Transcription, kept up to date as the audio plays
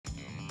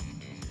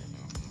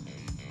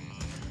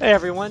Hey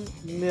everyone,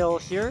 Mill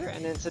here,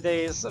 and in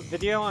today's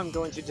video I'm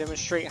going to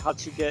demonstrate how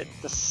to get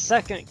the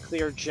second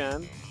clear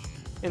gem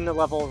in the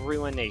level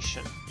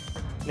Ruination.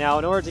 Now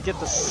in order to get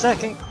the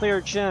second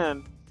clear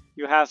gem,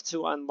 you have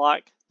to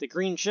unlock the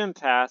green gem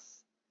path,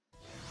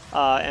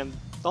 and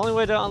the only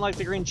way to unlock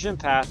the green gem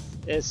path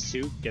is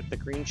to get the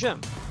green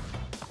gem.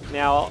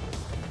 Now,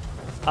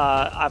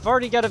 I've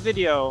already got a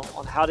video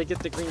on how to get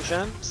the green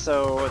gem,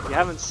 so if you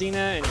haven't seen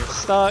it and you're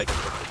stuck,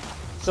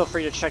 feel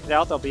free to check it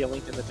out. There'll be a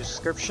link in the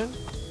description.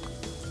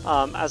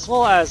 As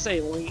well as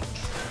a link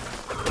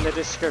in the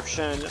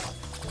description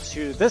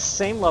to this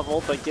same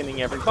level, but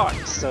getting every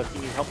box. So if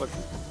you need help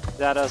with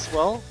that as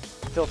well,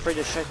 feel free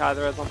to check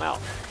either of them out.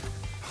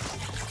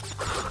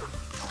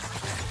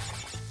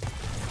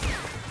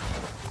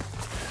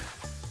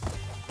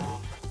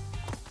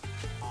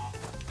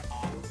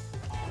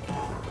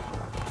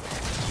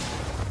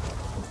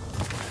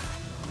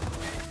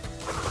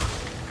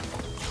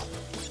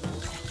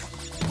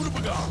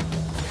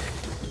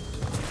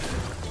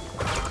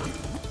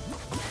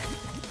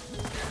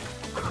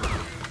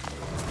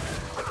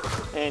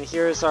 And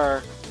here's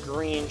our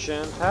green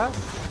gem path.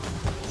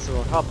 So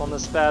we'll hop on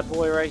this bad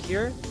boy right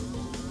here.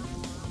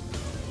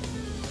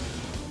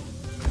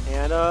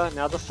 And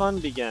now the fun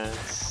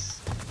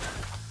begins.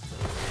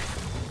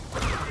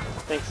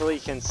 Thankfully you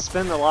can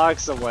spin the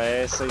logs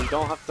away so you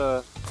don't have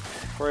to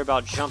worry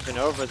about jumping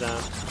over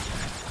them.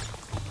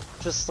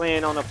 Just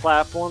land on a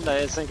platform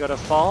that isn't going to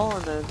fall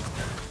and then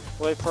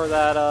wait for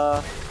that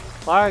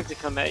log to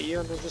come at you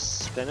and then just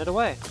spin it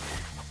away.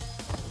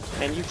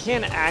 And you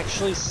can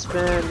actually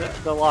spin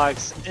the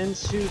logs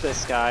into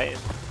this guy and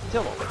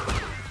kill him.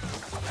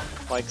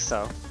 Like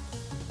so.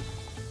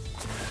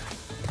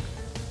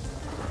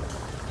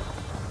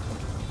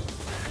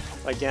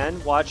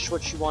 Again, watch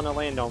what you want to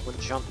land on when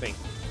jumping.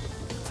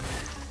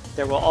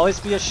 There will always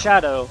be a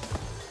shadow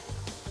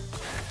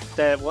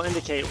that will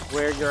indicate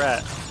where you're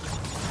at.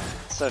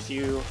 So if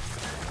you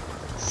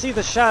see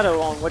the shadow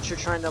on what you're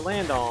trying to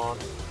land on,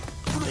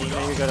 then you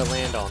know you're going to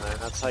land on it.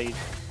 That's how you...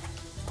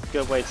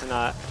 good way to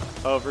not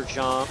over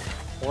jump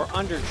or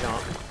under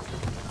jump.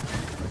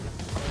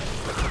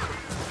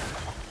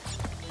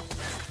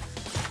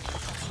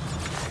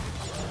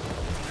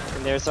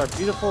 And there's our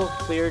beautiful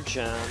clear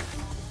gem.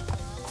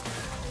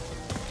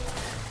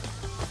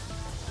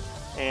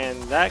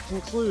 And that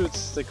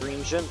concludes the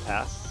green gem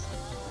path.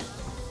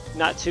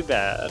 Not too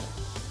bad.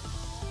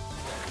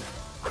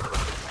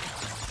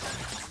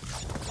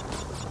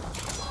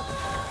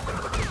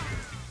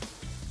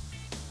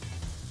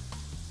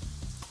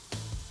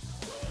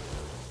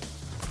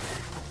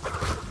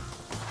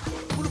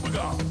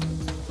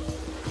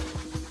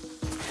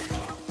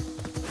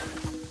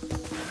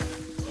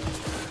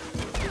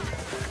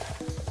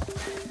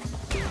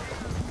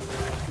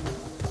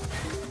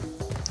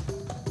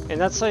 And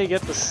that's how you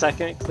get the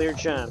second clear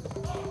gem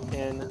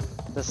in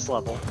this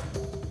level.